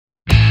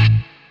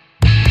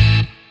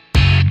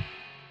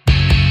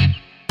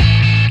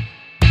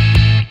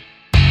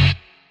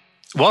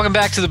Welcome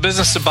back to the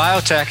Business of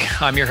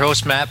Biotech. I'm your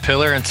host, Matt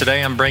Pillar, and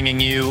today I'm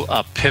bringing you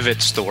a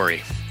pivot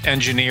story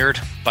engineered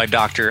by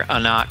Dr.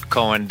 Anat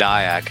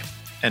Cohen-Dayag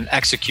and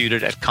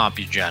executed at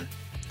Compugen,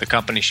 the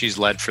company she's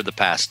led for the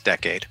past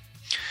decade.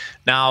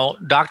 Now,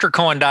 Dr.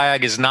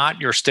 Cohen-Dayag is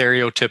not your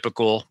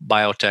stereotypical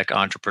biotech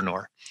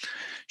entrepreneur.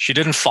 She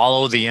didn't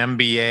follow the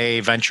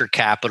MBA, venture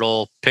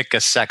capital, pick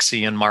a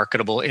sexy and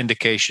marketable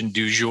indication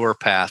du jour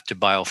path to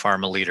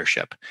biopharma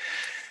leadership.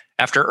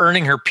 After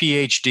earning her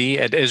PhD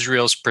at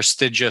Israel's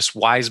prestigious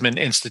Weizmann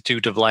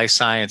Institute of Life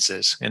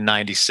Sciences in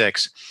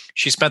 '96,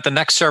 she spent the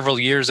next several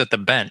years at the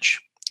bench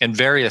in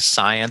various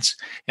science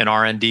and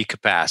R&D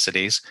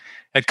capacities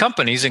at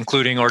companies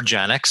including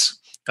Orgenix,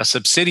 a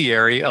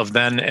subsidiary of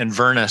then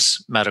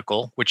Inverness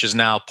Medical, which is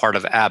now part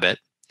of Abbott,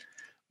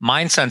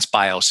 MindSense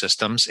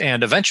Biosystems,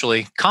 and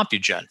eventually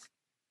Compugen.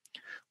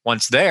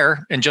 Once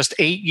there, in just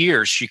 8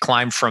 years, she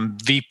climbed from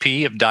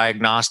VP of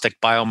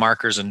Diagnostic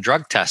Biomarkers and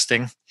Drug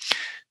Testing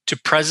to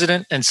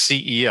President and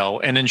CEO.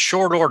 And in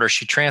short order,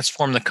 she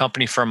transformed the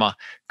company from a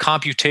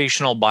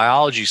computational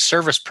biology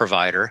service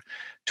provider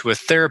to a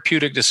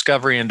therapeutic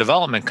discovery and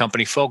development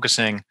company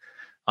focusing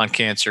on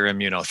cancer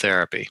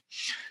immunotherapy.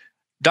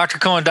 Dr.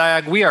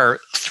 Cohen-Dayag, we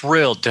are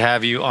thrilled to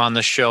have you on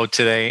the show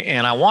today,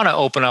 and I want to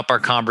open up our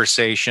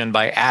conversation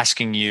by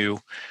asking you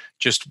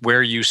just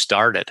where you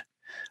started.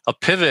 A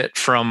pivot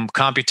from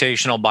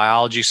computational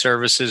biology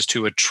services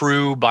to a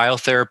true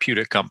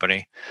biotherapeutic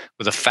company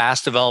with a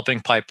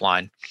fast-developing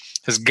pipeline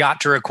has got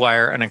to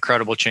require an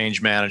incredible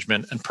change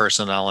management and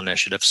personnel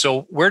initiative.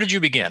 So where did you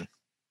begin?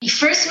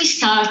 First, we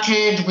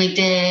started with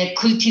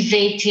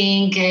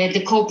cultivating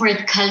the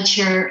corporate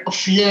culture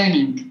of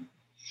learning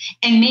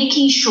and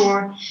making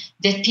sure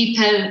that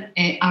people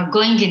are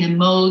going in a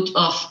mode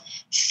of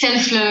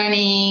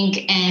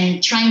self-learning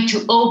and trying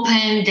to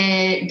open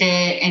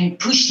and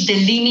push the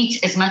limits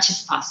as much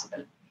as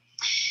possible.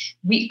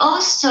 We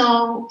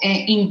also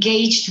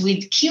engaged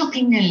with key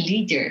opinion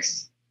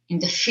leaders in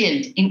the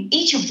field, in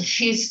each of the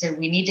fields that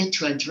we needed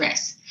to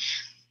address.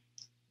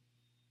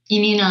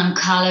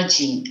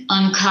 Immuno-oncology,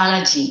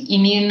 oncology,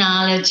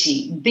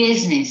 immunology,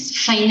 business,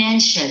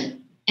 financial,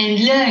 and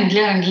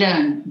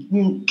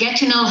learn. Get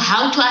to know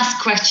how to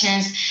ask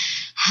questions,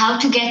 how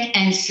to get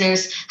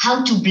answers,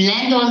 how to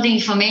blend all the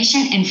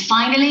information, and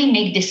finally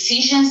make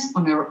decisions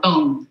on our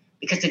own.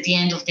 Because at the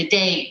end of the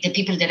day, the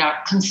people that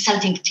are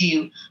consulting to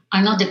you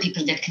are not the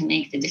people that can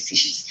make the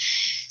decisions.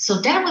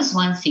 So that was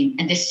one thing.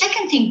 And the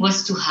second thing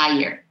was to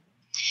hire.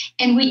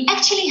 And we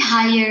actually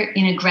hire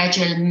in a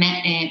gradual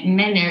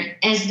manner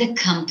as the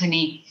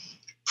company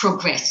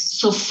progressed.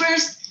 So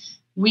first,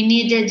 we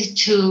needed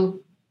to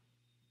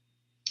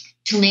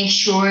make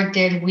sure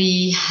that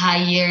we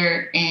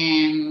hire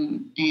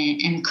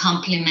and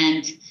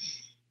complement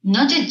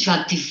not the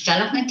drug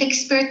development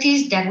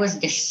expertise, that was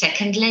the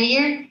second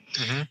layer,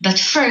 but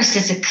first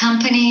as a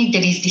company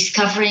that is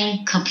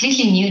discovering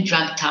completely new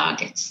drug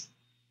targets,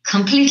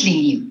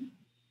 completely new.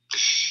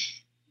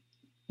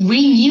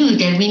 We knew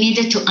that we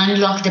needed to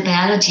unlock the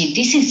biology.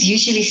 This is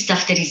usually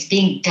stuff that is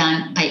being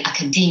done by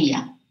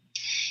academia.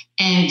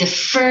 And the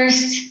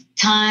first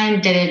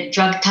time that a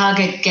drug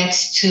target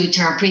gets to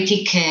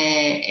therapeutic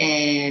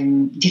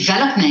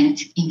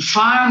development in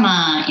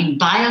pharma, in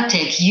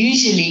biotech,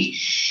 usually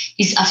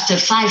is after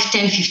 5,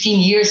 10, 15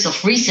 years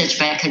of research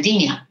by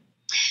academia.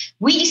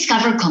 We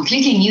discovered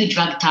completely new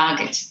drug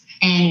targets,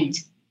 and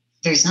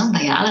there's no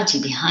biology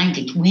behind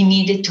it. We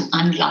needed to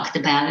unlock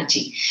the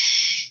biology.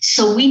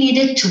 So we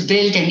needed to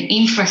build an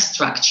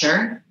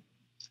infrastructure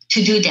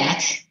to do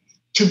that,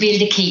 to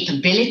build the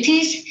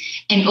capabilities,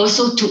 and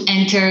also to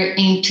enter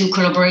into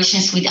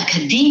collaborations with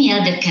academia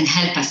that can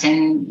help us.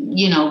 And,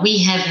 we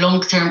have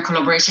long-term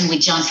collaboration with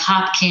Johns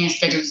Hopkins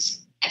that is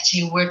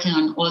actually working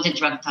on all the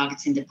drug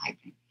targets in the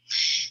pipeline.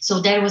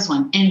 So that was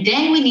one. And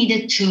then we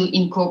needed to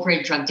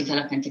incorporate drug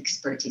development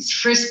expertise,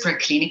 first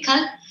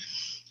preclinical.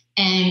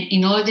 And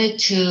in order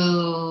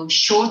to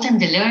shorten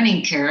the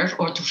learning curve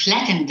or to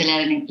flatten the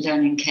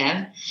learning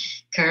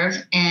curve,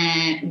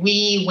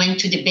 we went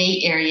to the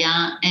Bay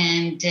Area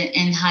and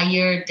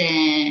hired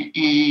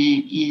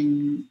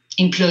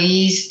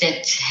employees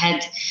that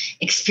had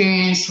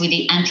experience with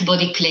the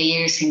antibody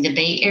players in the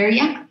Bay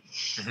Area.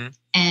 Mm-hmm.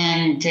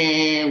 And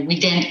we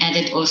then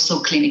added also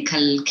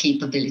clinical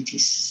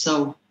capabilities.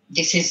 So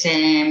this is,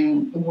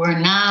 we're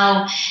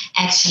now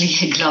actually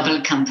a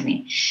global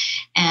company.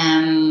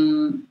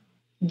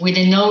 With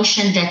the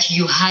notion that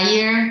you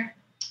hire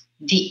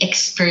the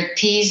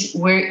expertise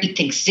where it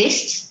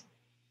exists,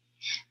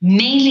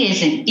 mainly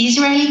as an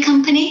Israeli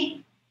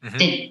company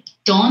that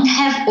don't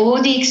have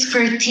all the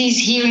expertise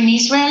here in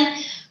Israel,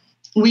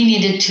 we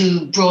needed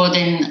to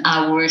broaden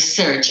our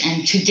search.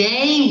 And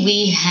today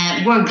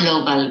we're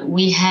global.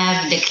 We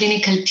have the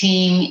clinical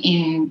team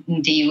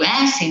in the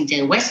US, in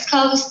the West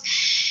Coast,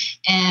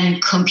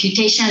 and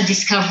computational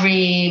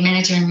discovery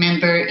management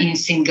member in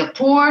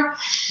Singapore,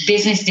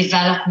 business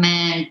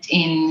development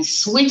in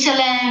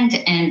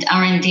Switzerland, and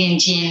R&D and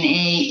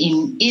G&A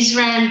in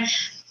Israel,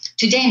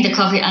 today in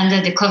under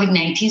the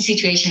COVID-19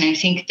 situation, I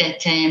think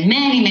that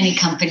many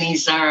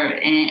companies are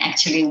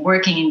actually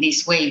working in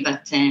this way,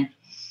 but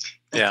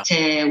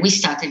we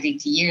started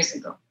it years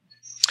ago.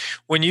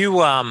 When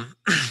you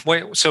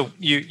so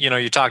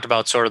you talked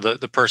about sort of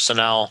the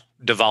personnel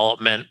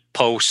development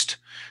post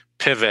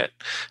pivot.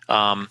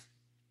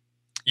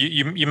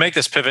 You make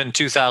this pivot in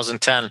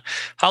 2010.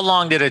 How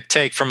long did it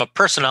take from a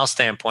personnel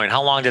standpoint?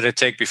 How long did it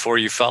take before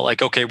you felt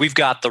like, okay, we've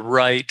got the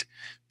right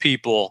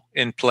people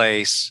in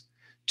place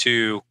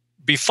to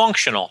be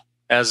functional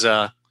as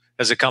a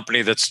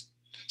company that's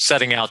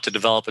setting out to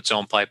develop its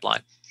own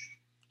pipeline?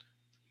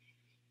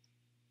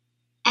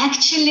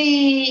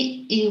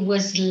 Actually, it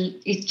was.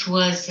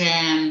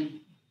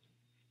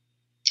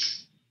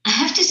 I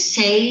have to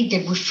say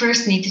that we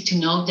first needed to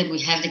know that we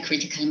have the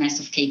critical mass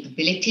of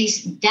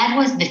capabilities. That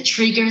was the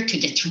trigger to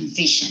the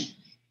transition.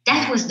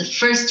 That was the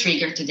first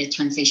trigger to the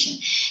transition.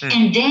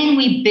 And then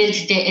we built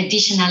the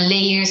additional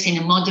layers in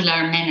a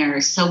modular manner.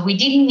 So we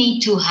didn't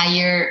need to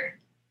hire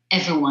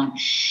everyone.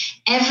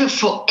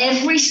 For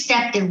every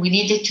step that we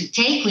needed to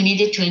take, we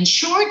needed to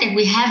ensure that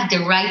we have the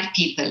right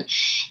people.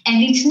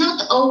 And it's not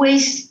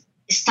always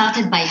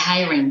started by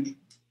hiring.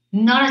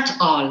 Not at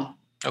all.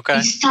 Okay.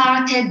 It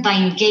started by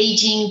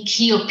engaging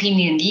key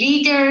opinion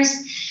leaders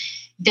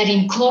that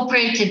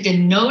incorporated the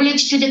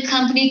knowledge to the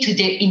company, to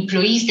the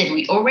employees that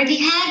we already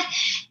had,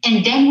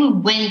 and then we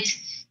went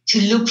to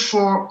look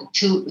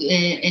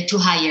to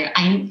hire.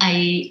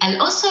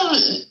 I'll also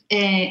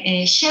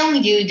share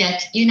with you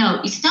that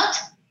it's not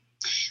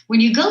when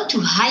you go to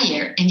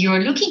hire and you're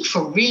looking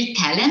for real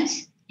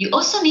talents, you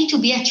also need to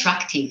be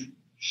attractive.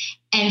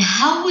 And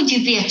how would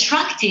you be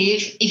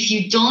attractive if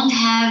you don't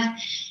have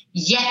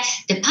yet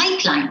the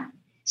pipeline?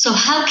 So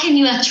how can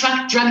you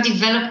attract drug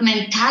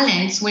development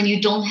talents when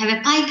you don't have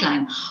a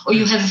pipeline, or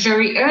you have a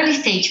very early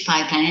stage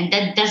pipeline and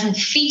that doesn't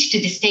fit to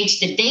the stage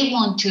that they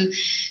want to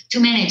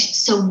manage?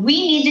 So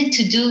we needed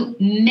to do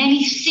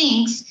many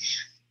things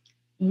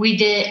with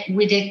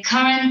the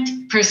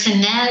current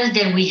personnel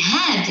that we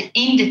had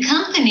in the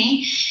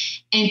company,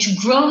 and to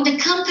grow the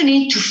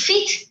company to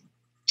fit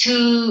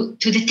to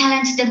the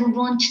talents that we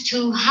want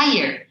to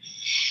hire.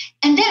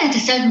 And then at a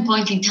certain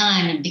point in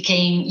time, it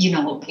became,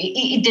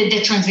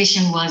 the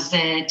transition was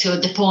to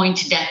the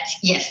point that,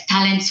 yes,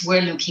 talents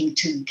were looking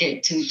to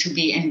get to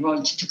be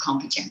enrolled to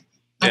Compugen.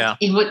 But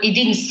it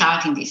didn't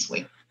start in this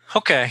way.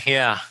 Okay,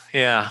 yeah.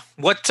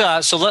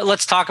 So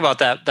let's talk about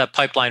that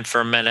pipeline for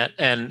a minute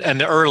and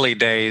the early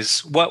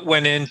days. What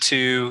went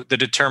into the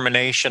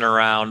determination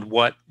around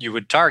what you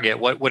would target,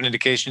 what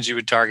indications you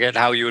would target,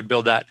 how you would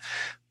build that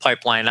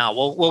pipeline out?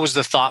 What was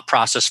the thought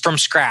process from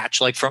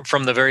scratch, like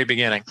from the very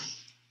beginning?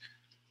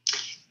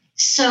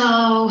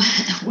 So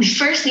we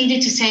first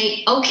needed to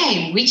say,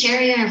 okay, which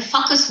area of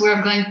focus where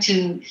we're going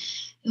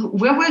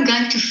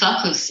to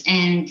focus.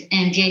 And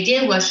the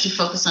idea was to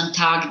focus on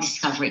target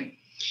discovery.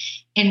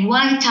 And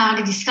why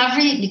target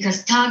discovery?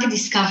 Because target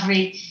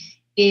discovery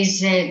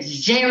is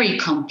very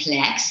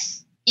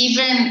complex,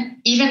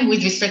 even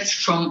with respect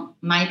from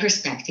my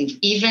perspective,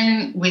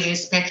 even with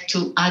respect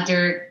to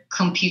other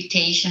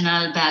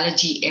computational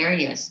biology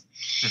areas.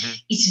 Mm-hmm.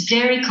 It's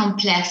very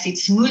complex,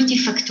 it's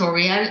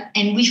multifactorial,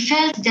 and we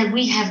felt that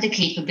we have the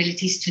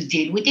capabilities to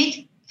deal with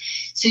it.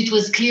 So it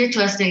was clear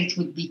to us that it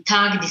would be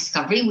target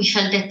discovery. We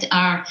felt that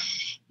our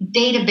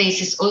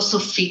databases also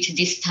fit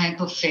this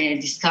type of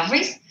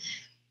discoveries.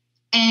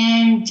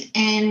 And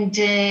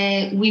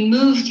we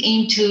moved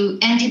into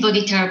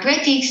antibody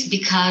therapeutics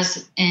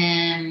because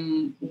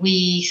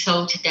we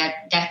thought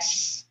that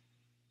that's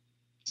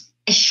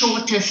a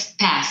shortest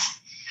path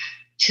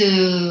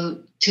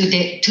to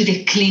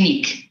the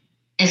clinic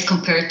as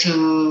compared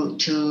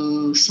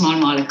to small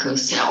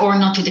molecules, or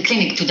not to the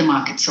clinic, to the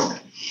market. Sorry.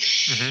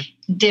 Mm-hmm.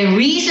 The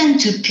reason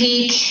to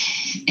pick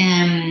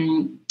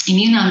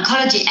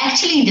immuno-oncology,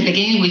 actually in the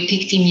beginning we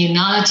picked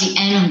immunology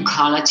and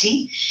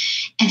oncology.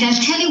 And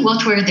I'll tell you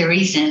what were the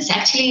reasons.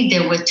 Actually,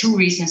 there were two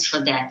reasons for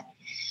that.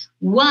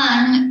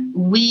 One,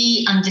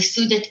 we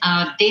understood that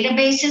our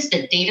databases,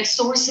 the data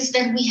sources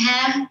that we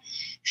have,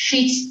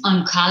 fits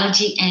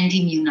oncology and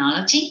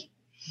immunology.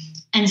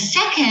 And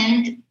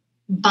second,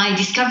 by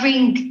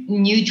discovering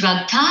new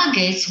drug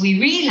targets, we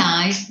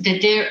realized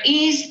that there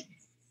is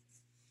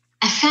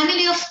a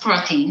family of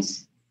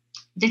proteins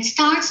that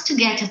starts to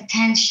get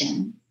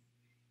attention.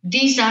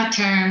 These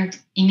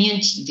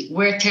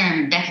were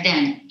termed back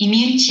then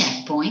immune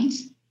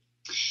checkpoints,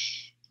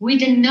 with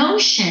the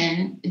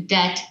notion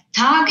that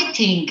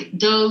targeting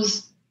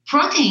those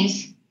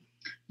proteins,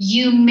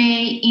 you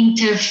may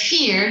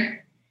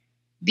interfere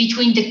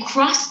between the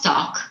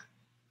crosstalk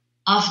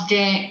of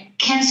the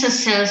cancer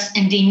cells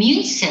and the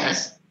immune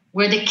cells,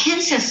 where the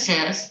cancer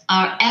cells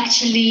are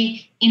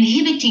actually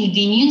inhibiting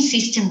the immune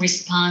system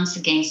response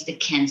against the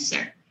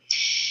cancer.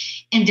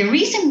 And the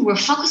reason we're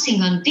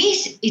focusing on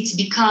this, it's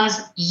because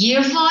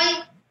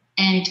Yervoy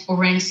and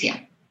Orencia.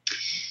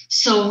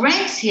 So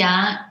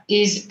Orencia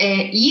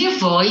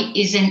Yervoy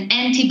is an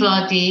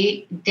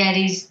antibody that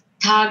is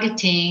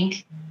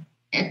targeting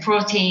a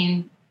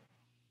protein,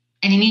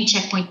 an immune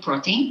checkpoint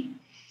protein.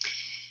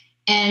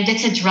 And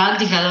that's a drug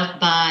developed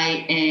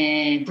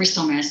by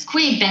Bristol Myers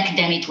Squibb. Back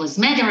then it was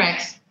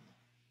Medirex,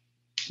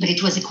 but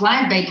it was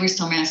acquired by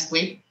Bristol Myers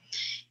Squibb.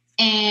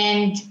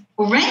 And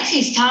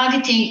Orenitzi's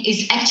targeting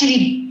is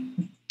actually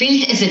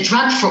built as a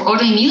drug for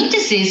autoimmune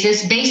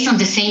diseases based on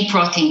the same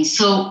protein.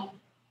 So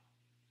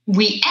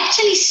we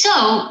actually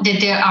saw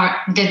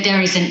that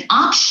there is an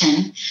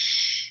option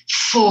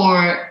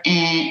for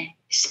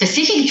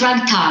specific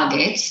drug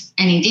targets,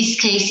 and in this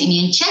case,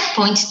 immune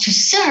checkpoints, to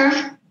serve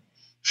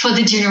for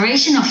the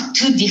generation of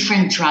two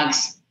different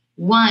drugs.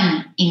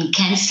 One in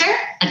cancer,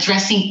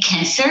 addressing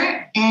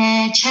cancer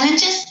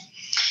challenges,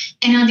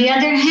 and on the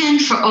other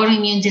hand, for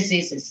autoimmune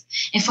diseases.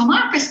 And from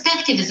our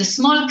perspective, as a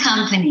small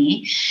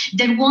company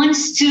that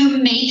wants to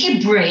make a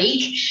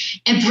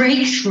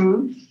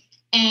breakthrough,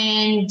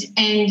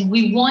 and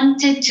we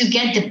wanted to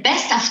get the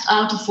best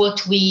out of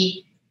what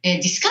we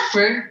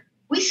discovered,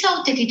 we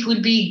thought that it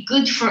would be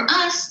good for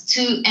us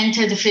to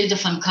enter the field of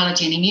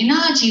oncology and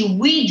immunology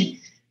with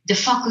the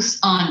focus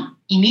on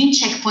immune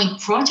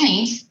checkpoint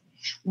proteins,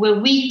 where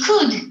we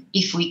could,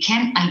 if we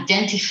can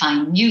identify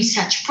new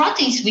such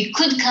proteins, we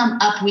could come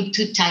up with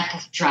two types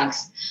of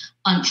drugs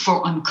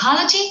for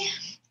oncology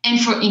and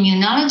for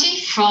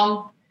immunology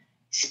from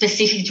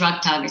specific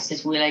drug targets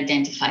that we'll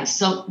identify.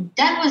 So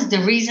that was the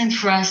reason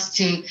for us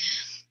to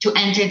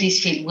enter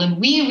this field. When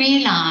we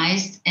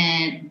realized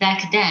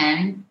back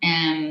then,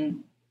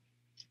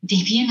 the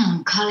immune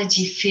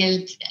oncology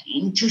field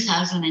in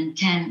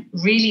 2010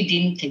 really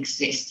didn't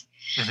exist.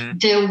 Mm-hmm.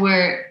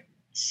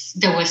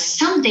 There was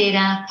some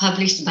data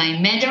published by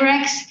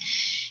Medirex.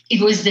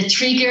 It was the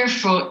trigger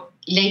for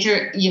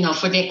later,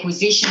 for the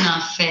acquisition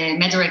of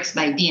Medirex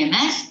by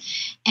BMS.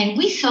 And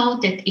we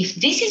thought that if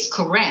this is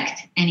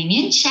correct, and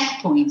immune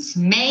checkpoints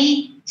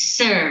may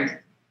serve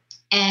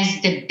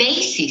as the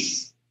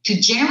basis to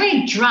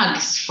generate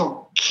drugs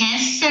for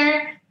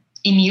cancer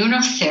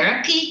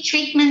immunotherapy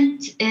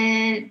treatment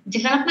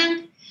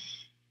development,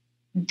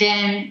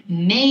 then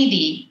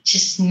maybe,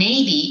 just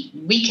maybe,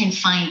 we can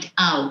find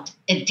out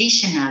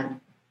additional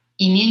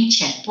immune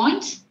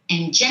checkpoints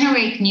and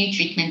generate new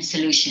treatment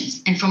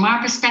solutions. And from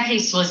our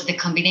perspective, it was the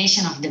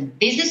combination of the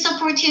business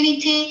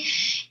opportunity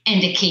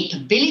and the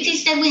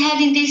capabilities that we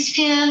had in this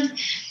field,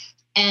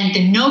 and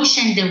the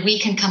notion that we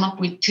can come up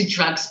with 2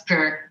 drugs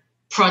per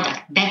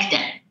product back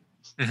then.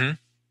 Mm-hmm.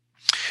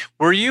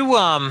 Were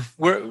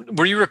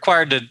you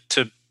required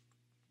to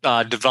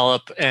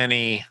develop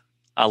any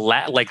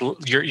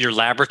your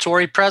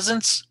laboratory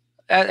presence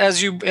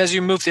as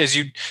you moved,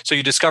 so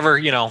you discover,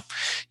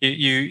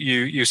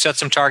 you set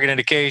some target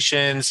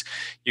indications,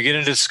 you get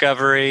into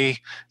discovery,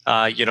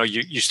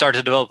 you start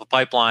to develop a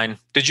pipeline.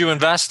 Did you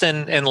invest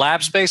in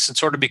lab space and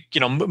sort of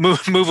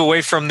move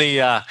away from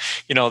the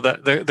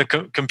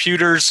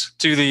computers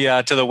to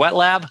the wet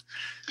lab?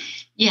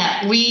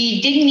 Yeah,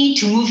 we didn't need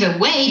to move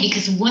away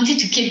because we wanted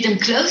to keep them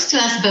close to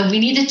us, but we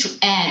needed to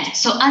add.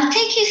 So I'll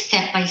take you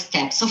step by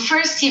step. So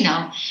first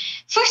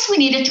we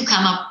needed to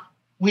come up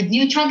with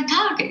new drug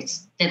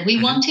targets that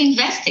we want to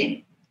invest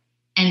in.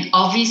 And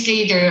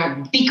obviously there are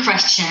big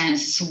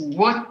questions.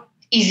 What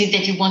is it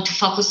that you want to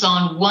focus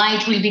on? Why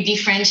it will be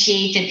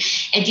differentiated?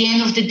 At the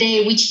end of the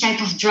day, which type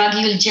of drug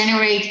you will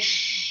generate?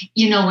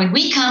 When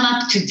we come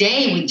up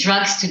today with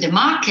drugs to the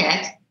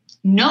market,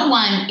 no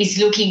one is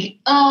looking,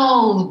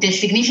 the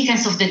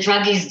significance of the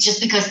drug is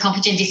just because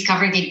Compugen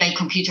discovered it by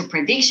computer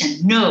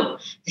prediction. No,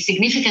 the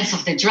significance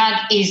of the drug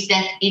is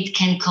that it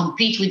can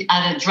compete with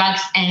other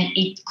drugs and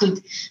it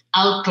could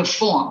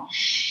outperform.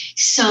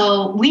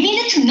 So we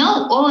needed to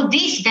know all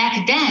this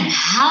back then.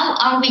 How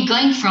are we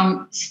going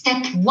from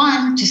step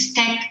 1 to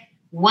step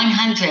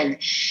 100?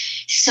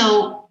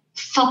 So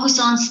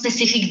focus on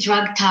specific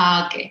drug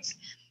targets,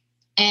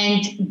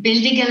 and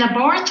building a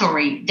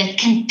laboratory that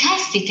can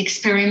test it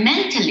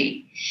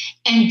experimentally.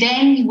 And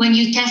then when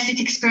you test it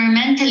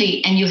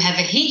experimentally and you have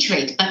a hit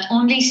rate, but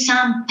only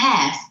some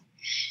pass,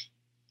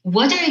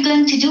 what are you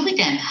going to do with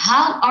them?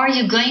 How are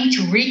you going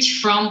to reach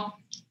from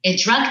a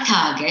drug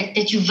target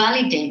that you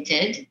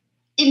validated,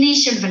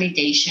 initial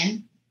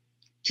validation,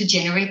 to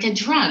generate a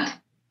drug,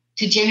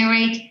 to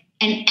generate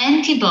an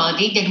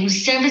antibody that will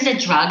serve as a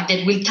drug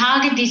that will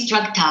target this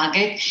drug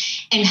target,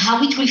 and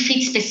how it will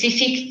fit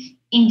specific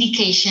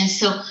indications?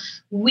 So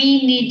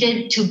we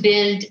needed to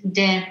build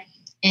the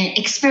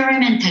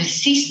experimental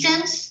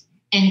systems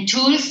and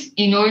tools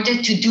in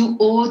order to do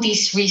all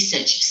this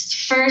research.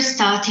 First,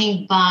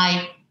 starting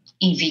by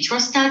in vitro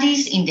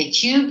studies in the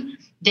tube,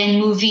 then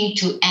moving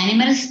to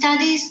animal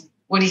studies,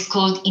 what is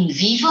called in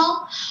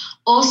vivo,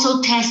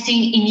 also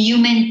testing in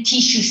human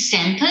tissue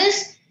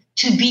samples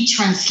to be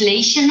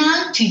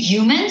translational to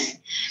humans,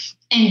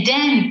 and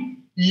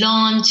then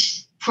launch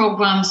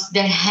programs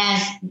that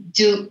has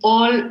do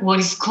all what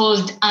is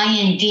called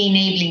IND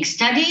enabling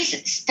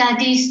studies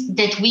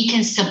that we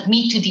can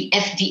submit to the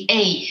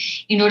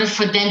FDA in order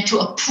for them to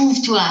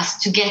approve to us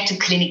to get to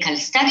clinical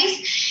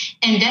studies,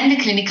 and then the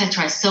clinical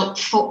trials. So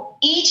for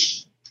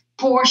each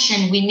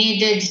portion, we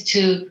needed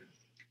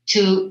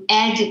to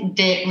add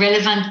the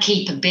relevant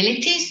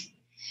capabilities.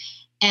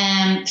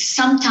 And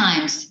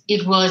sometimes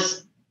it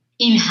was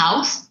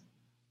in-house.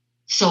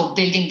 So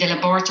building the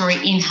laboratory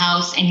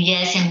in-house, and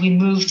we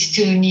moved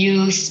to a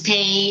new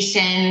space,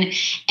 and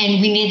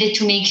we needed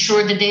to make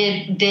sure that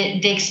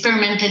the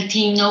experimental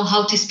team know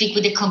how to speak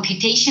with the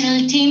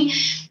computational team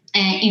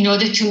in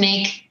order to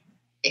make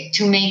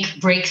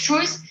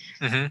breakthroughs.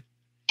 Mm-hmm.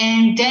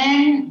 And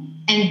then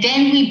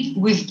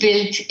we've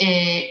built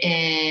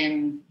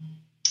a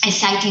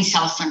site in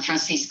South San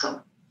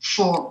Francisco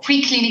for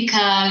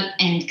preclinical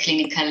and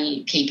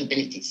clinical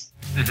capabilities.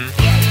 Mm-hmm.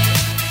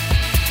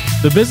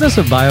 The Business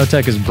of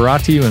Biotech is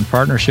brought to you in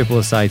partnership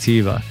with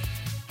Cytiva.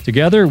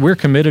 Together, we're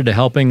committed to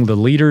helping the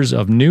leaders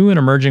of new and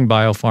emerging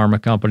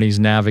biopharma companies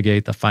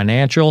navigate the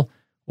financial,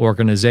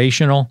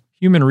 organizational,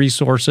 human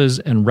resources,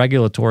 and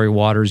regulatory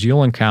waters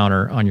you'll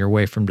encounter on your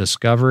way from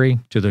discovery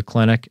to the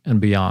clinic and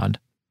beyond.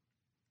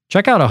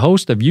 Check out a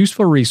host of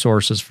useful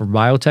resources for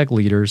biotech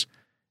leaders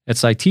at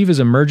Cytiva's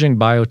Emerging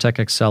Biotech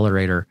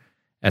Accelerator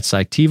at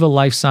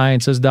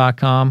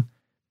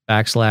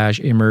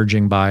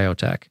cytivalifesciences.com/emerging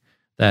biotech.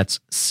 That's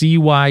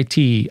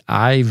CYTIVA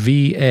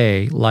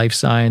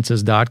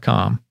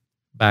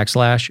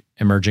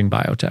lifesciences.com/emerging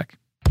biotech.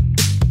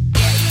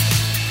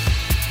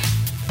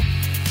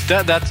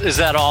 Is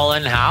that all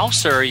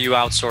in-house, or are you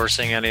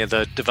outsourcing any of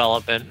the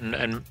development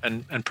and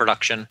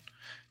production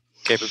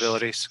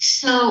capabilities?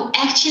 So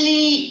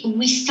actually,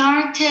 we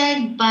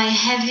started by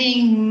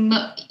having,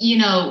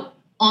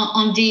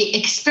 on the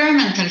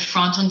experimental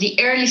front, on the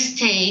early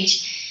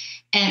stage,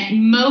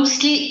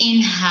 mostly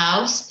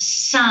in-house.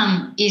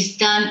 Some is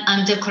done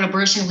under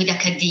collaboration with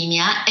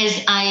academia,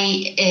 as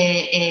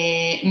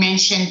I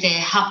mentioned, the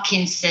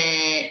Hopkins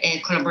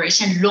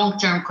collaboration,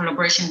 long-term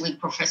collaboration with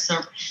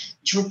Professor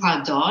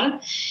Dhrupal Dol.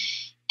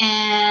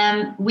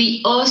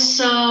 We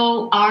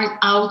also are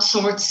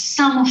outsourced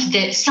some of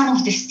the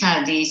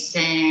studies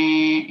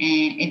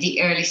at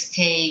the early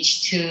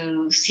stage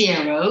to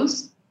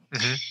CROs.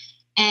 Mm-hmm.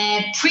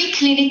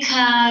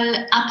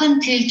 Preclinical, up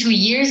until 2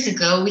 years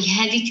ago, we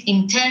had it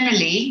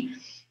internally.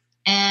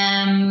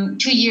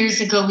 2 years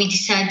ago, we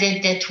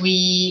decided that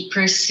we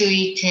pursue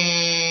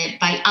it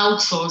by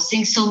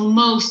outsourcing. So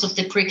most of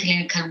the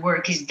preclinical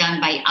work is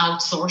done by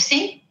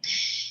outsourcing.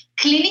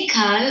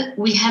 Clinical,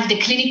 we have the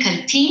clinical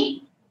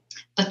team,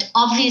 but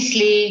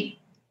obviously,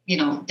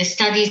 the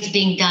studies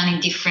being done in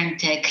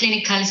different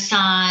clinical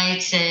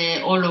sites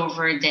all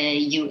over the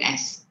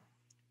US.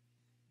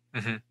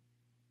 Mm-hmm.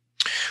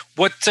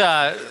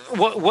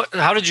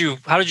 How did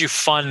you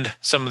fund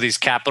some of these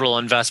capital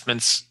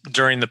investments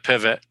during the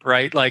pivot,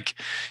 right? Like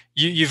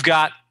you've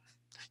got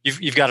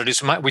to do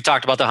some, we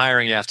talked about the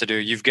hiring you have to do.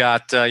 You've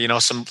got,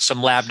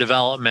 some lab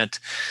development.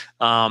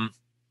 I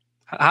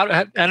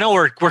know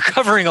we're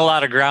covering a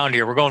lot of ground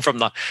here. We're going from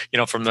the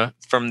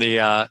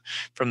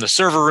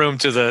server room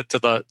to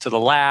the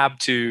lab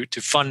to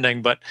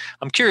funding, but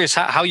I'm curious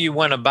how you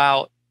went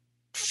about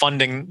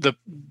funding the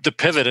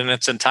pivot in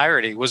its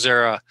entirety. Was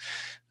there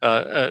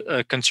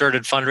a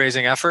concerted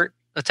fundraising effort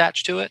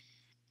attached to it?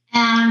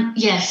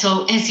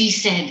 So as you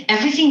said,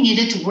 everything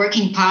needed to work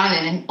in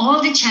parallel, and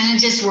all the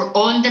challenges were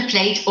on the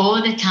plate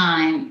all the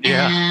time.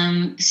 Yeah.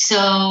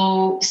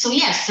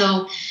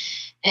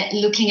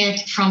 Looking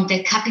at from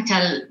the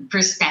capital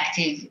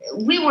perspective,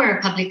 we were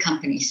a public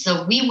company.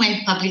 So we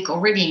went public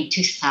already in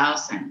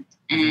 2000,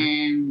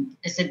 mm-hmm.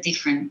 As a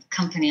different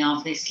company,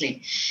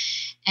 obviously.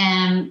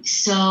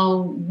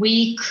 So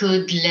we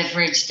could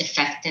leverage the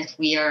fact that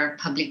we are a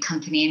public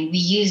company, and we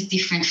use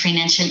different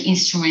financial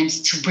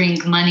instruments to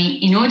bring money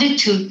in order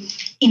to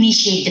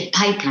initiate the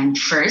pipeline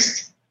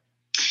first.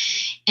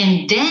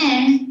 And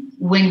then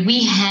when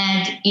we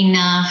had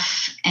enough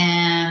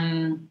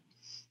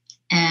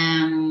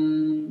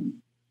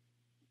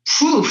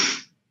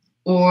proof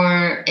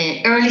or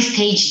early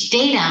stage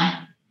data,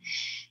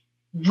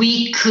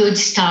 we could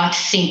start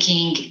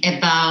thinking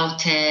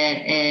about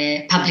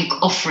public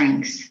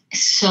offerings.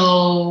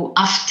 So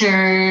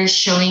after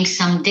showing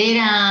some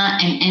data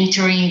and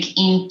entering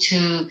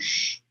into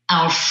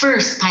our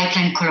first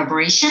pipeline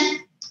collaboration,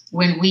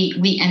 when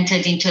we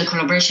entered into a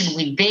collaboration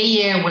with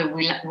Bayer,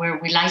 where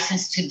we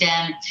licensed to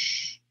them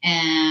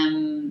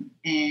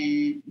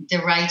the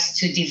rights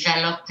to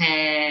develop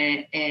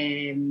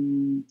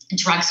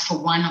drugs for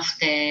one of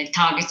the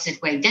targets that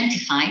we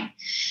identified.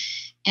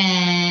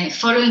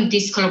 Following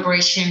this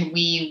collaboration,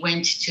 we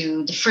went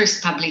to the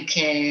first public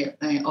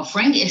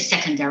offering, a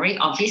secondary,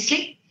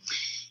 obviously.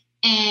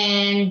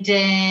 And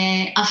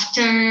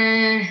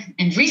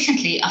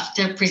recently,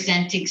 after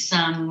presenting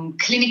some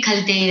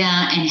clinical data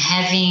and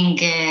having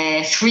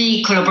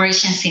 3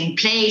 collaborations in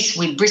place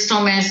with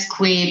Bristol Myers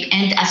Squibb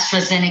and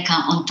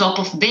AstraZeneca on top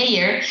of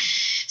Bayer,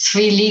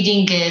 3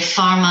 leading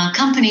pharma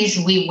companies,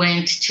 we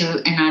went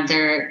to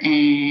another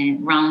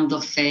round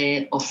of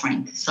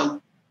offering.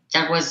 So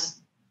that was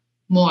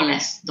more or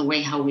less the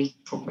way how we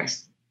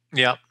progressed.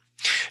 Yeah.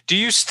 Do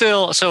you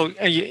still, so,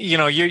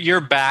 your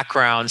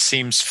background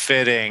seems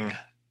fitting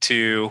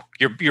to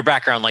your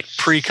background, like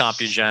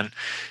pre-Compugen,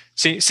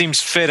 seems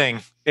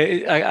fitting.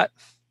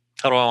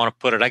 How do I want to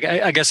put it?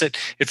 I guess it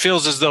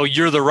feels as though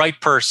you're the right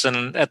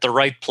person at the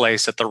right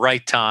place at the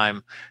right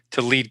time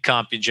to lead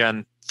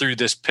Compugen through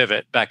this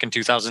pivot back in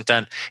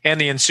 2010 and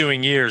the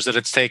ensuing years that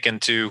it's taken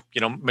to,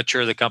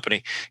 mature the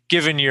company,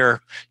 given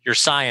your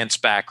science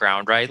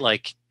background, right?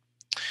 Like,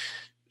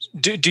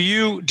 do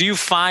you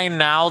find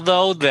now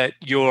though that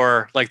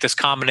you're like this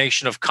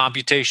combination of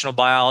computational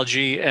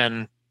biology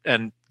and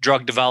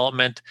drug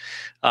development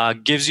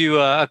gives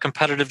you a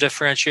competitive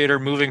differentiator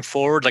moving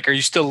forward? Like, are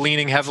you still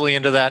leaning heavily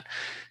into that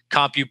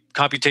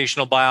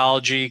computational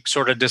biology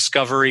sort of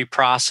discovery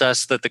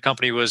process that the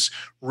company was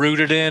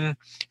rooted in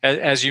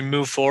as you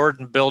move forward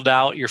and build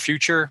out your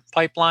future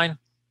pipeline?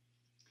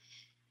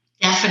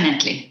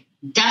 Definitely,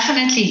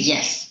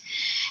 yes.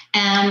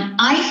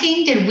 I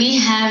think that we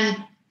have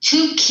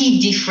two key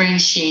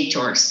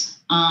differentiators.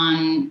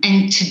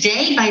 And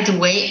today, by the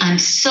way, I'm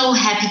so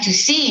happy to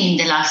see in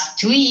the last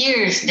 2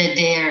 years that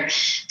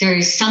there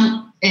is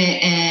some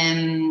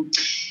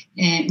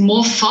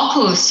more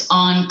focus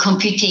on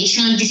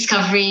computational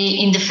discovery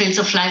in the fields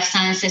of life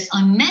sciences,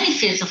 on many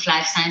fields of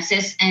life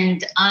sciences,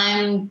 and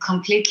I'm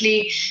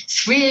completely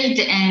thrilled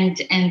and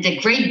a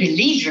great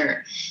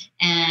believer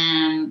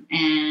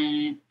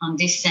on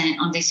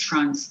this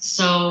front.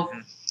 So,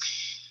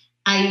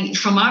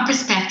 from our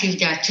perspective,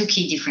 there are two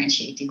key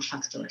differentiating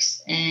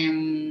factors.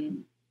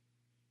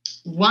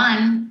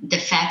 One, the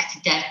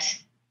fact that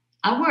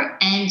our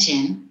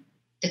engine,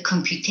 the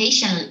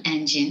computational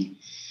engine,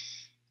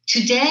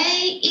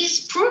 today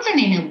is proven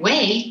in a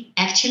way.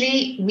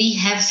 Actually, we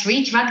have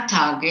 3 drug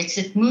targets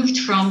that moved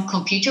from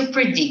computer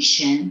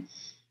prediction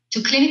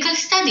to clinical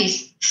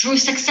studies through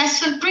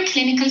successful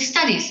preclinical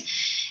studies.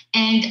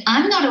 And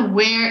I'm not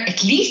aware,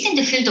 at least in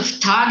the field of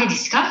target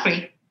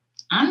discovery,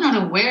 I'm not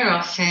aware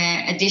of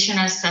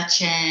additional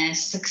such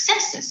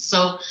successes.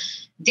 So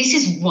this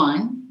is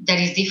one that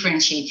is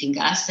differentiating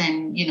us.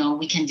 And,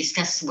 we can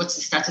discuss what's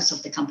the status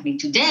of the company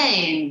today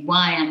and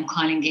why I'm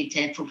calling it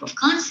a proof of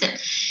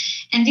concept.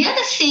 And the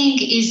other thing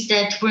is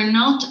that we're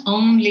not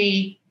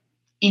only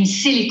in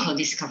silico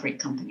discovery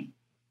company.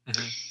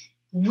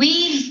 Mm-hmm.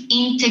 We've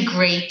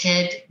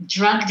integrated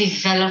drug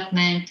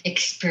development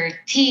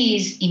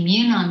expertise,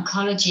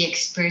 immuno-oncology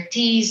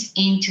expertise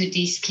into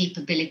these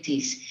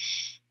capabilities.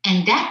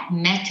 And that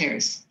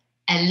matters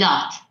a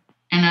lot.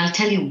 And I'll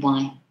tell you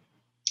why.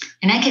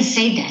 And I can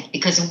say that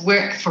because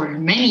we're, for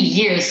many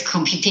years,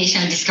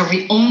 computational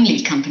discovery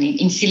only company,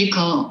 in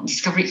silico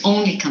discovery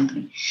only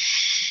company.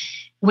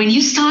 When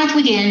you start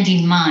with the end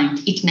in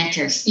mind, it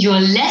matters. You're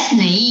less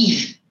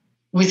naive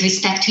with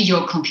respect to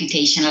your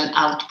computational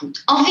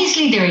output.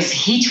 Obviously, there is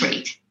hit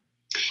rate.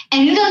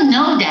 And you don't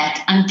know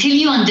that until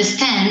you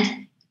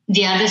understand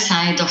the other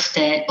side of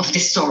the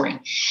story.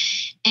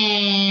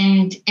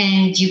 And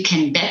you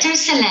can better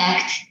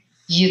select,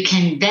 you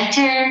can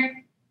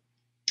better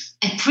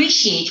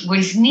appreciate what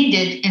is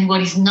needed and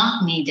what is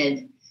not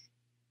needed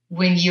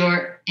when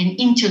you're an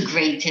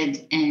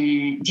integrated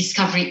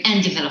discovery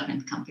and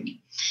development company.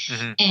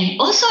 Mm-hmm. And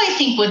also, I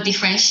think what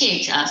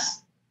differentiates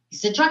us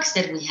is the drugs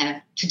that we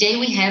have. Today,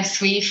 we have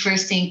 3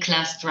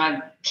 first-in-class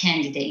drug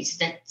candidates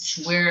that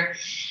we're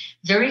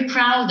very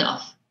proud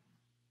of.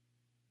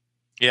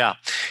 Yeah.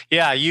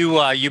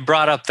 You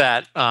brought up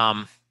that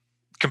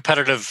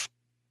competitive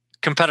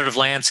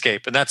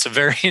landscape, and that's a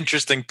very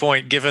interesting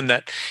point. Given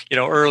that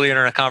earlier in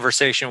our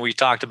conversation we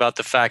talked about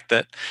the fact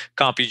that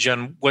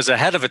Compugen was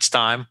ahead of its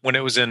time when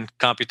it was in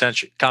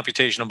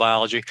computational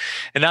biology,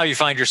 and now you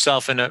find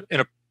yourself in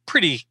a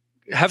pretty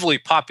heavily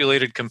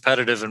populated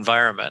competitive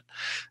environment.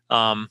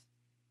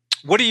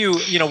 What do you?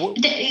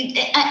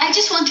 I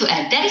just want to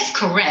add that is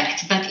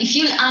correct. But if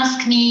you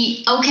ask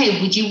me,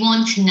 okay, would you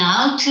want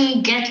now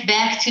to get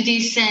back to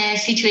this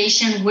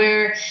situation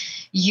where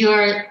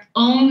you're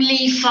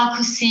only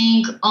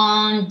focusing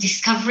on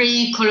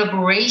discovery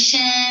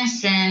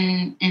collaborations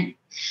and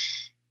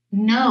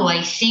no,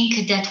 I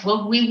think that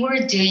what we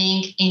were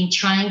doing in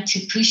trying to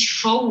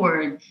push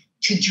forward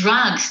to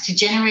drugs, to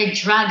generate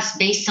drugs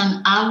based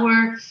on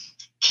our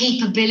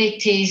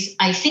capabilities,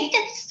 I think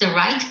that's the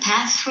right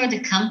path for the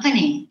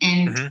company.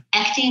 And mm-hmm.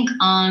 acting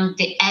on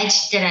the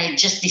edge that I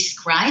just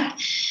described,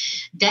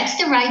 that's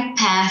the right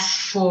path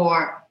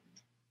for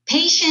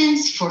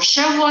patients, for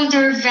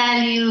shareholder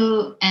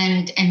value,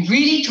 and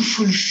really to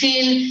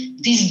fulfill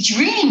this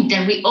dream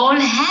that we all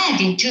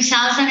had in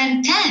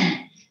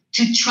 2010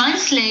 to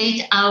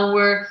translate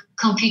our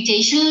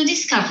computational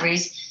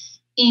discoveries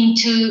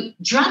into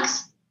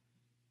drugs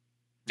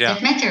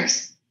that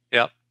matters.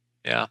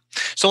 Yeah.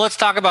 So let's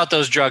talk about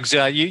those drugs.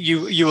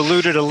 You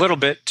alluded a little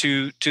bit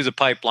to the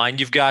pipeline.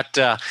 You've got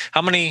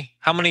how many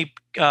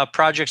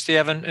projects do you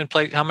have in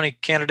place? How many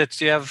candidates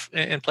do you have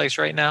in place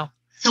right now?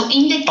 So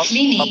in the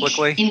clinic,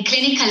 publicly? In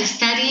clinical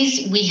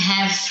studies, we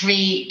have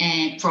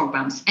 3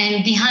 programs,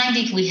 and behind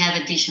it, we have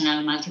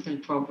additional multiple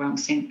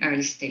programs in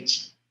early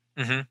stage.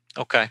 Mm-hmm.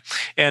 Okay,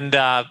 and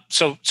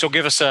so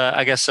give us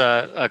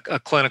a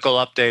clinical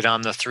update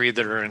on the 3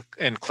 that are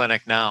in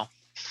clinic now.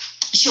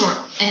 Sure.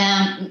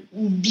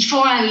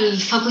 Before I will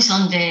focus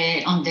on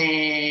the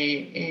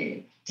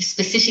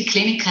specific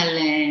clinical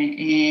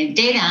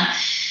data,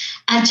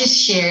 I'll just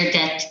share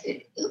that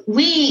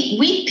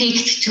we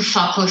picked to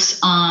focus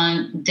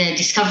on the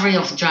discovery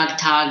of drug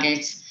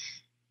targets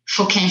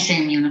for cancer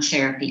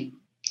immunotherapy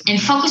and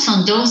focus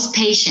on those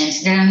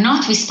patients that are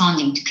not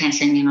responding to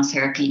cancer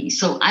immunotherapy.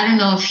 So I don't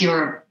know if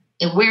you're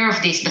aware of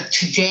this, but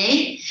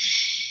today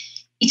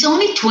it's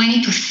only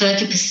 20 to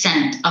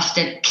 30% of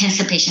the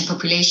cancer patient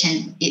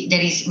population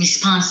that is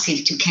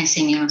responsive to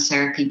cancer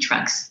immunotherapy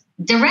drugs.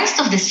 The rest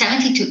of the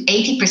 70 to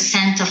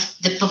 80% of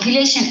the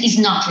population is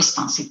not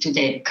responsive to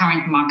the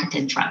current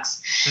marketed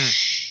drugs.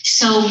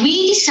 So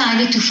we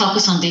decided to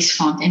focus on this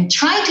front and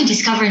try to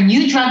discover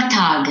new drug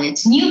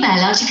targets, new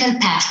biological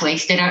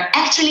pathways that are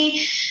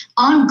actually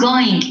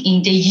ongoing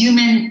in the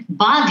human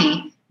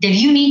body that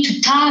you need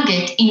to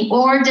target in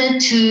order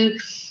to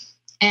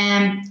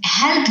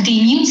help the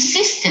immune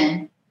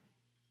system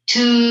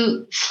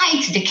to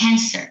fight the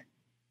cancer.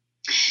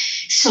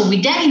 So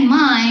with that in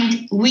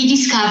mind, we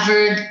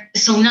discovered,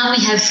 so now we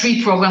have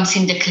 3 programs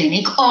in the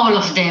clinic. All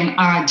of them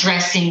are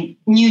addressing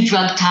new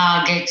drug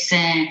targets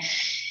for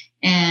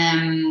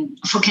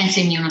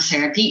cancer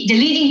immunotherapy. The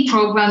leading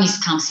program is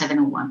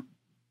COM701.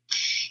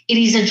 It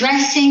is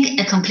addressing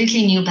a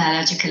completely new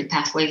biological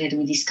pathway that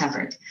we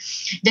discovered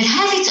that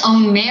has its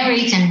own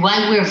merit. And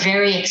while we're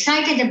very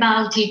excited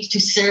about it to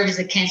serve as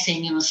a cancer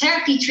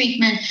immunotherapy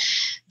treatment,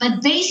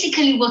 but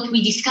basically what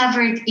we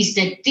discovered is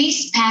that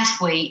this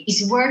pathway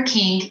is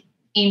working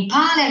in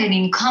parallel and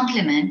in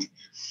complement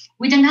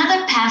with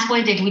another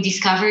pathway that we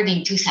discovered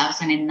in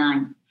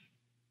 2009.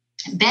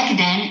 Back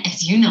then,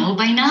 as you know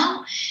by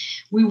now,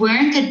 we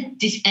weren't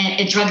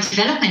a drug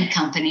development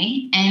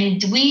company,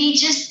 and we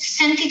just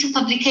sent it to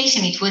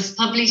publication. It was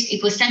published,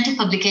 it was sent to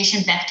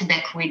publication back to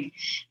back with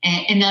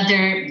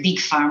another big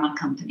pharma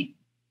company.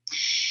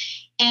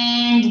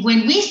 And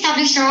when we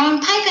established our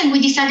own pipeline, we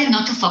decided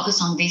not to focus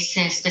on this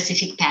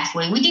specific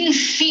pathway. We didn't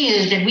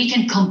feel that we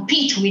can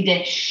compete with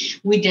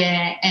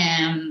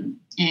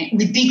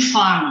big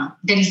pharma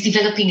that is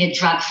developing a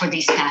drug for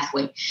this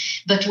pathway.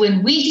 But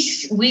when we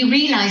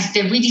realized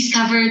that we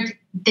discovered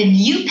the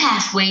new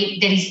pathway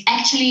that is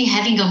actually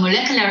having a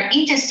molecular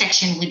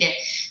intersection with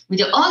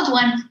the old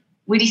one,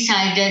 we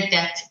decided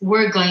that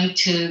we're going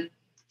to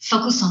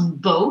focus on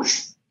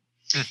both.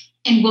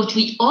 And what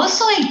we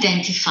also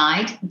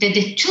identified that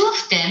the 2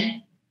 of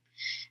them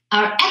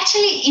are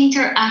actually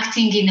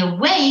interacting in a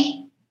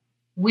way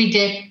with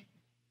a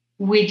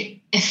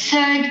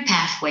 3rd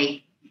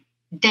pathway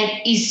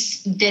that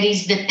is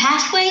the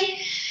pathway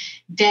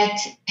that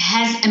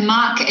has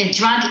a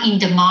drug in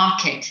the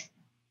market.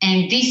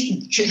 And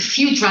these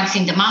few drugs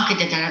in the market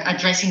that are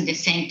addressing the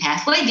same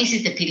pathway, this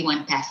is the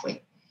PD-1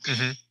 pathway.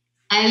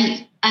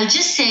 I'll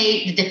just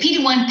say that the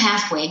PD-1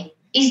 pathway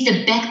is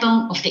the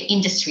backbone of the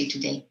industry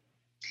today.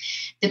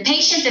 The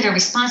patients that are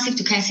responsive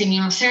to cancer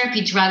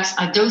immunotherapy drugs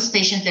are those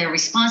patients that are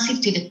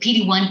responsive to the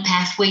PD-1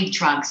 pathway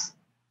drugs.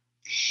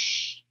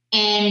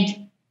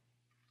 And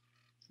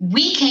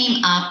we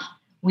came up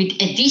with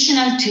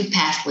additional 2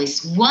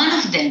 pathways. One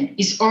of them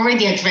is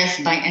already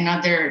addressed by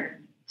another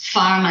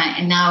pharma,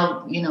 and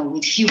now,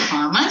 with few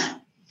pharmas.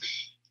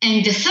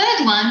 And the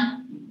 3rd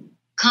one,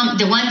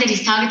 the one that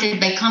is targeted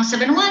by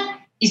COM701,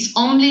 was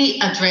only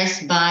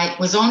addressed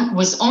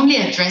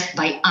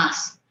by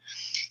us.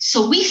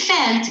 So we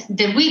felt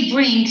that we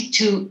bring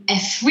to a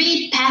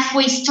 3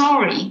 pathway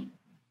story,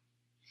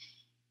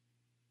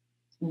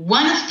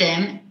 one of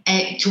them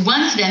a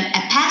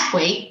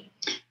pathway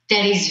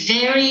that is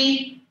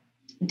very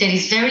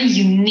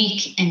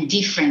unique and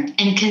different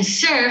and can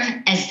serve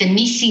as the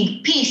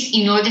missing piece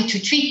in order to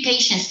treat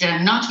patients that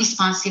are not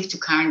responsive to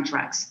current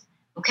drugs.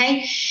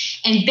 Okay?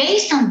 And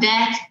based on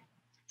that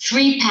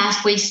 3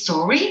 pathway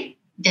story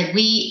that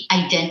we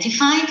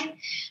identified,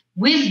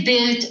 we've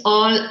built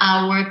all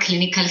our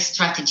clinical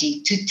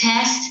strategy to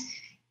test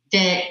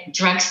the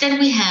drugs that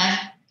we have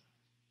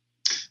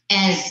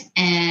as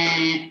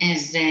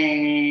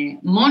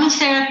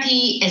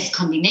monotherapy, as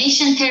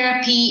combination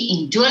therapy,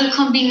 in dual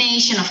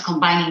combination of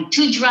combining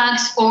 2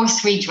 drugs or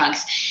 3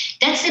 drugs.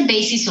 That's the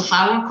basis of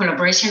our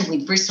collaboration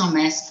with Bristol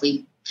Myers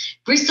Squibb.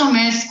 Bristol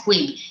Myers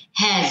Squibb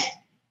has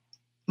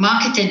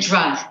marketed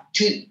drug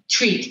to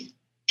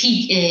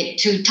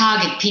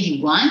target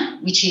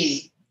PD-1, which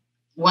is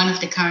one of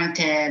the current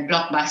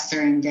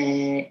blockbuster in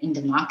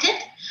the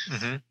market.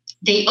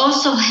 They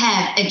also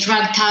have a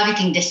drug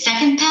targeting the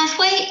 2nd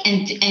pathway,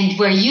 and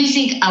we're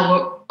using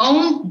our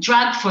own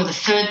drug for the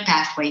 3rd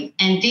pathway.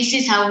 And this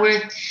is how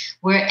we're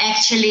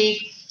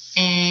actually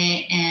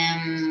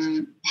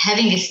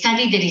having a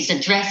study that is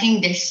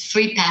addressing this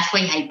 3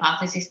 pathway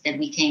hypothesis that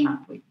we came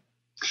up with.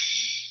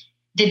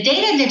 The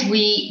data that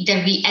we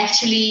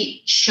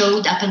actually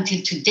showed up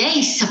until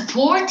today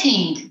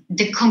supporting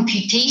the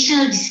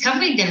computational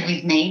discovery that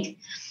we've made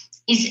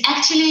is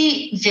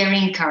actually very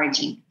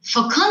encouraging.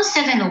 For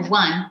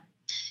COM701,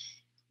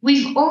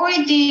 we've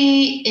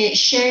already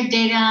shared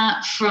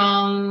data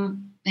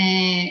from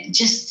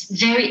just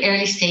very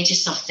early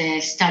stages of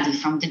the study,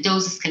 from the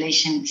dose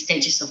escalation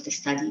stages of the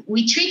study.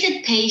 We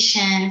treated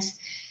patients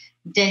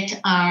that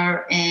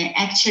are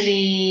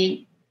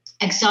actually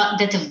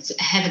that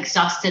have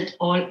exhausted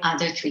all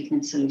other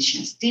treatment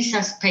solutions. These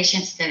are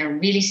patients that are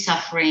really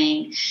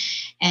suffering.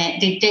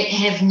 They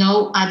have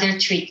no other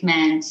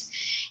treatments.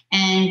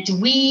 And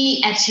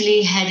we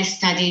actually had a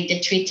study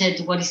that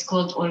treated what is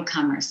called all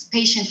comers,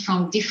 patients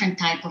from different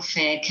type of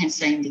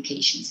cancer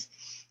indications.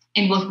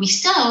 And what we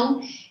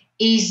saw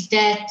is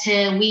that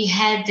we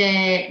had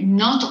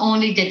not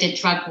only that the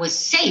drug was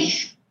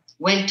safe,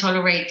 well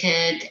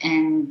tolerated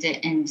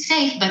and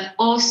safe, but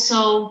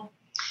also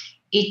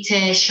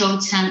it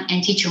showed some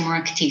anti-tumor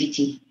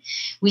activity.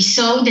 We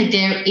saw that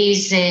there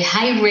is a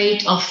high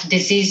rate of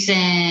disease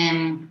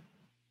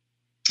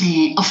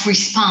of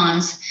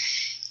response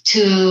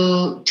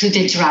to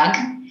the drug.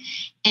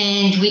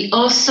 And we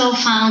also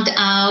found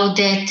out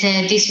that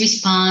this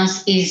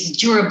response is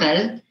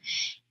durable.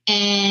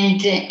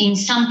 And in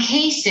some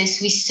cases,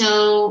 we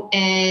saw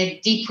a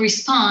deep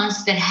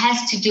response that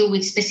has to do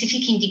with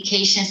specific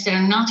indications that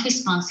are not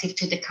responsive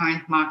to the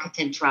current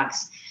marketed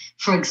drugs.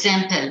 For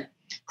example,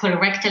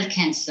 colorectal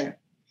cancer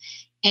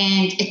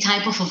and a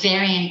type of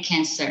ovarian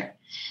cancer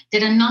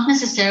that are not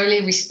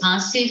necessarily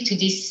responsive to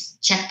these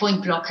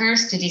checkpoint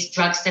blockers, to these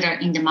drugs that are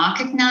in the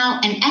market now,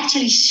 and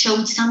actually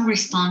showed some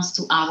response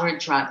to our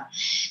drug.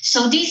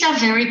 So these are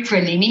very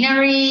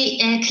preliminary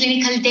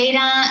clinical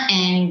data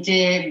and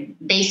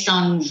based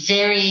on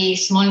very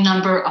small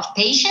number of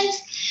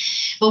patients.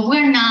 But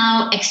we're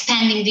now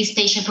expanding these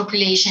patient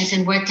populations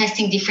and we're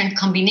testing different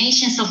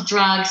combinations of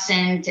drugs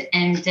and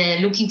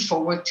looking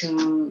forward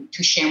to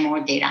share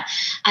more data.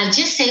 I'll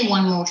just say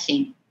one more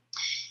thing.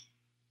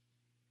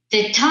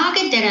 The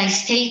target that I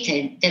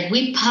stated that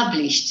we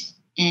published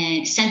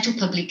sent to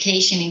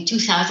publication in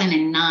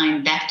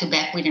 2009, back to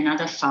back with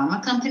another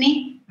pharma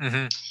company,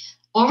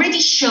 already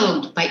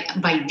showed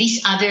by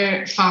this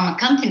other pharma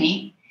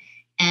company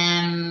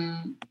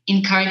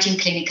encouraging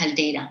clinical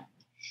data.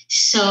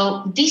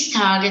 So this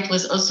target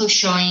was also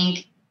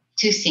showing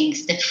two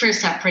things. That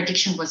first, our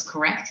prediction was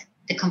correct.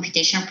 The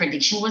computational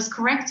prediction was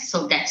correct.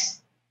 So that's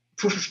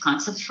proof of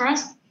concept for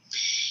us.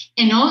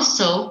 And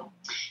also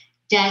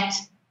that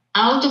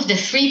out of the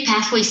 3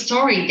 pathway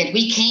story that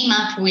we came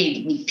up with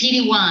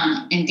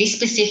PD-1 and this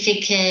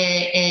specific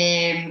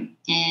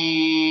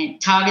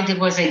target that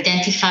was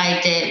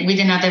identified with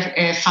another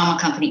pharma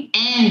company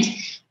and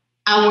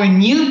our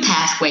new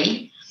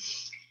pathway,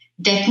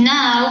 that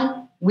now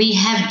we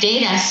have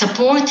data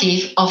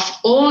supportive of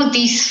all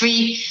these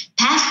 3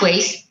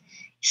 pathways,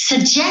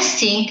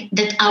 suggesting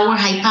that our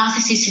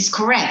hypothesis is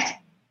correct.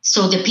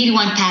 So the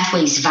PD-1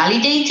 pathway is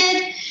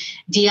validated.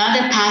 The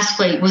other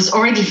pathway was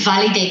already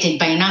validated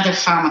by another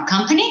pharma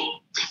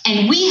company,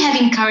 and we have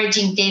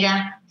encouraging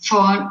data for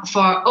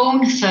our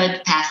own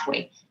 3rd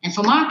pathway. And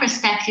from our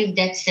perspective,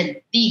 that's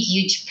a big,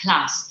 huge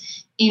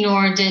plus in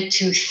order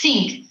to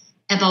think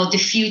about the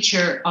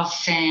future of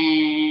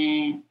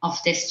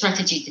the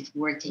strategy that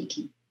we're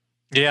taking.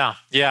 Yeah,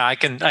 I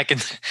can.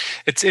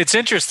 It's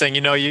interesting.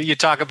 You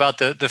talk about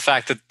the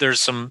fact that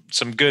there's some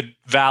good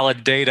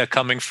valid data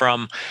coming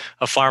from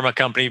a pharma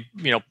company,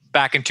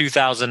 back in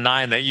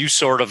 2009 that you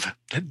sort of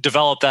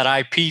developed that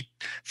IP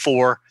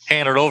for,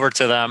 handed over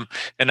to them,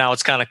 and now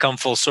it's kind of come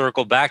full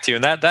circle back to you.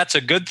 And that's a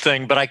good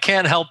thing. But I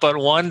can't help but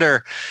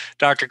wonder,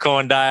 Dr.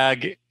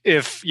 Cohen-Diag,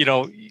 if,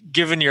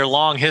 given your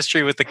long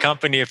history with the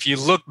company, if you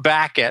look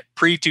back at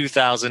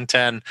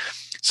pre-2010,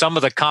 some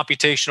of the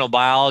computational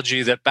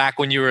biology that back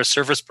when you were a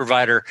service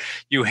provider,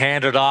 you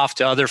handed off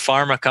to other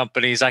pharma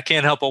companies. I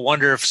can't help but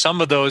wonder if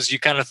some of those you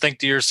kind of think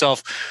to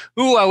yourself,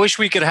 ooh, I wish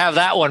we could have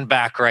that one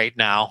back right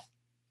now.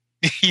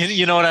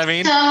 You know what I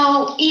mean?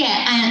 So,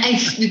 yeah,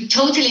 I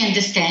totally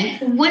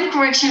understand. One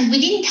correction, we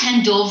didn't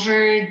hand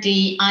over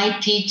the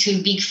IP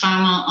to Big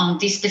Pharma on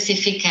this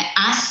specific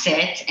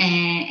asset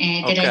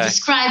that I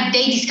described.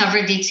 They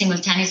discovered it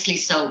simultaneously.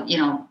 So,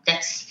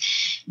 that's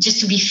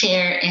just to be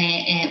fair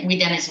with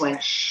them as well.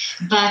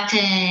 But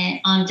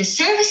on the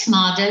service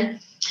model,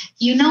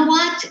 you know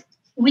what?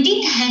 We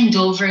didn't hand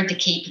over the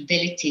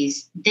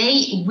capabilities.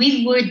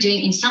 We were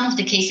doing, in some of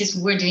the cases,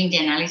 we were doing the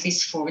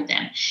analysis for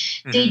them.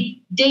 Mm-hmm.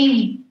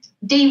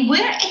 They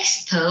were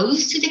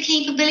exposed to the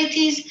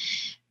capabilities,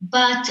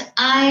 but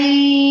I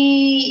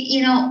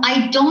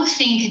don't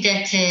think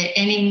that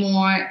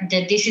anymore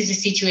that this is a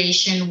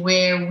situation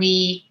where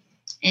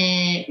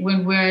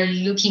when we're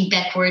looking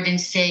backward and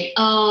say,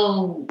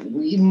 oh,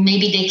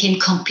 maybe they can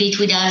compete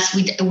with us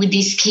with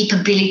these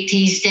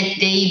capabilities that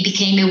they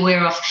became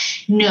aware of.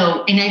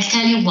 No, and I'll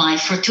tell you why,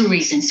 for 2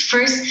 reasons.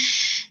 First,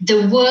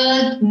 the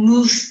world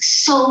moves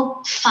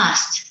so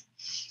fast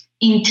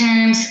in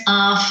terms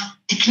of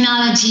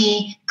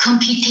technology,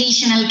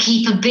 computational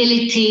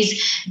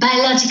capabilities,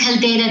 biological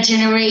data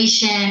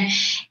generation.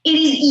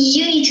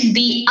 You need to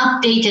be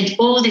updated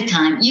all the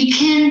time. You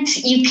can't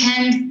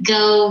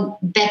go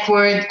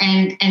backward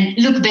and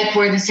look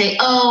backward and say,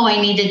 oh, I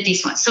needed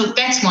this one. So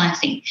that's one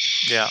thing.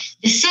 Yeah.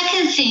 The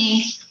second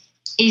thing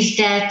is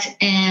that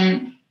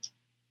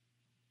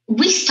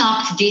we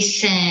stopped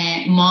this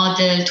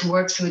model to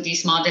work through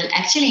this model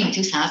actually in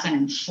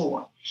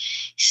 2004.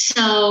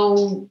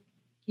 So,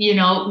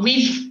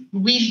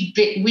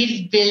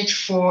 we've built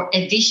for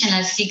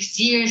additional 6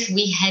 years.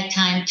 We had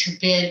time to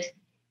build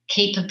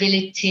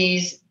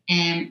capabilities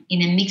in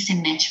a mix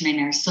and match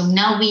manner. So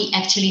now we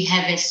actually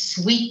have a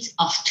suite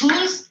of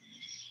tools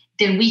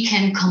that we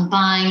can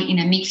combine in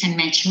a mix and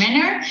match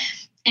manner.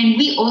 And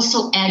we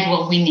also add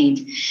what we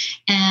need.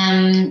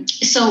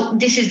 So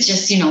this is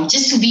just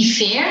to be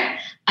fair,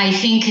 I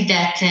think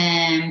that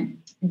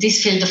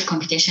this field of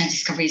computational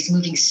discovery is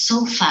moving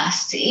so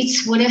fast.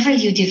 It's whatever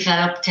you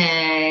developed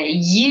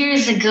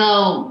years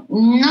ago,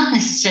 not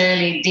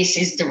necessarily this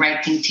is the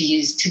right thing to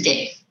use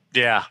today.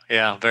 Yeah.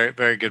 Very,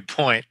 very good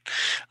point.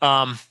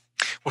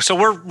 So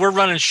we're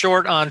running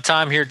short on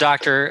time here,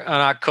 Dr.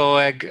 Anat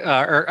Cohen-Diag.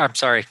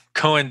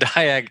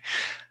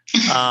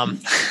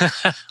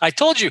 I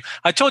told you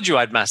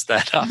I'd mess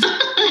that up.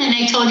 And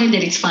I told you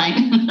that it's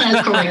fine.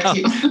 I'll correct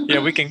you. Yeah,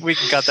 we can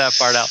cut that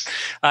part out.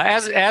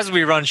 As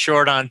we run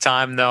short on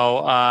time,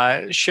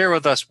 though, share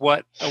with us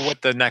what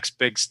the next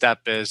big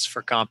step is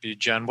for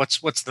CompuGen.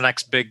 What's the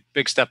next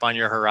big step on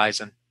your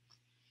horizon?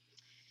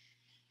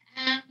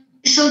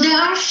 So there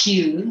are a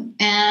few.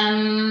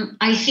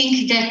 I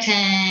think that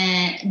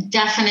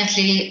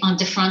definitely on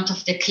the front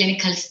of the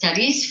clinical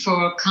studies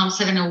for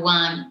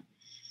COM701,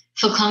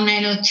 for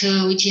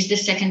COM902, which is the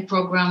second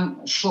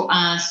program for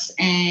us,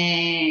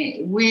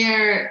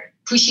 we're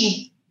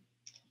pushing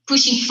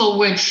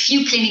forward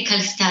few clinical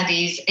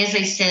studies. As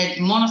I said,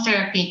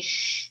 monotherapy,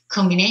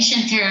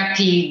 combination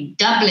therapy,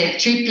 doublet,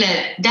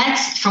 triplet.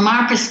 That's from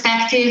our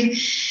perspective.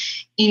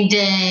 In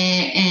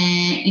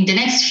the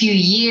next few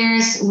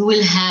years,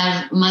 we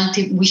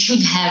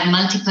should have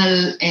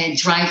multiple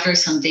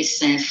drivers on this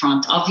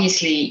front.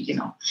 Obviously,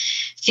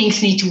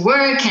 things need to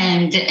work,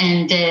 and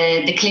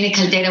the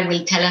clinical data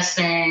will tell us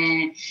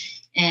the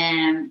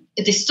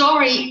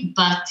story.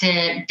 But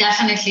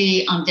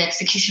definitely on the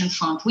execution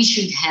front, we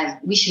should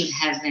have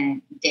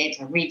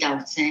data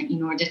readouts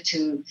in order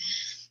to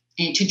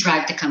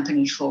drive the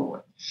company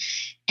forward.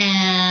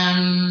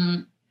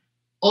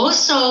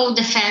 Also,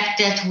 the fact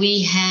that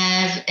we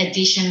have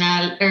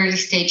additional early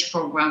stage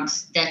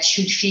programs that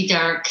should feed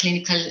our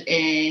clinical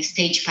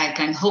stage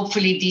pipeline.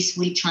 Hopefully, this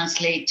will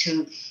translate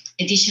to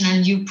additional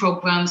new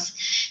programs,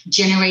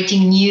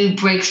 generating new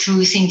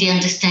breakthroughs in the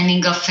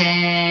understanding of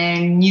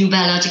new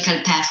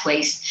biological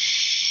pathways.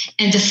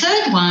 And the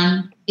third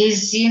one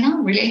is,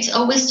 relates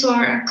always to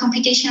our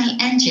computational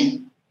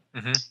engine.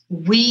 Mm-hmm.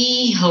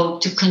 We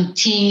hope to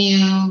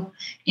continue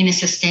in a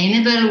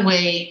sustainable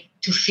way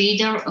to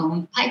feed our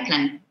own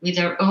pipeline with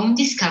our own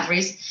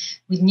discoveries,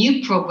 with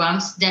new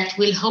programs that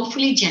will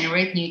hopefully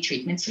generate new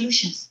treatment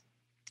solutions.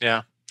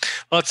 Yeah.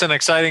 Well, it's an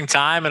exciting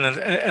time and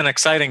an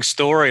exciting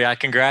story. I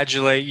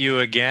congratulate you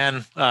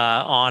again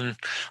on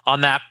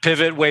that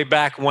pivot way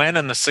back when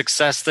and the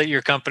success that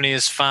your company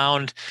has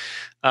found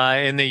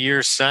in the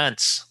years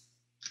since.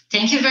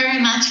 Thank you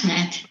very much,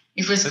 Matt.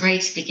 It was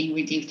great speaking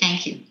with you.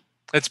 Thank you.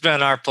 It's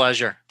been our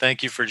pleasure.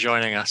 Thank you for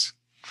joining us.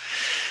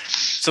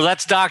 So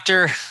that's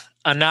Dr.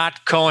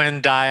 Anat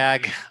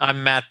Cohen-Diag.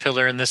 I'm Matt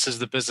Pillar, and this is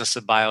The Business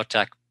of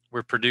Biotech.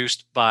 We're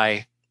produced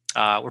by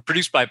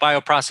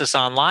Bioprocess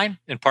Online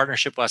in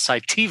partnership with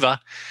Cytiva,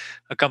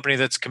 a company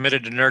that's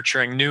committed to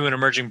nurturing new and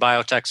emerging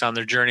biotechs on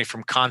their journey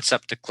from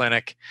concept to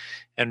clinic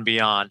and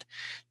beyond.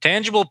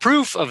 Tangible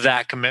proof of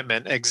that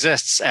commitment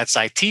exists at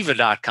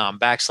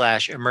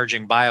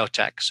Cytiva.com/emerging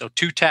biotech. So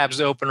 2 tabs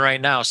open right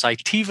now,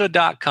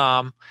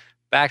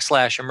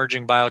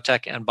 Cytiva.com/emerging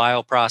biotech and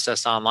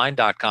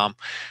bioprocessonline.com,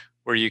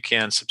 where you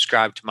can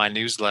subscribe to my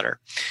newsletter.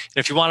 And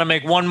if you want to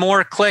make one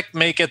more click,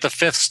 make it the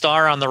 5th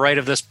star on the right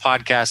of this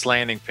podcast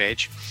landing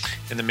page.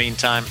 In the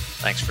meantime,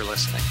 thanks for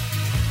listening.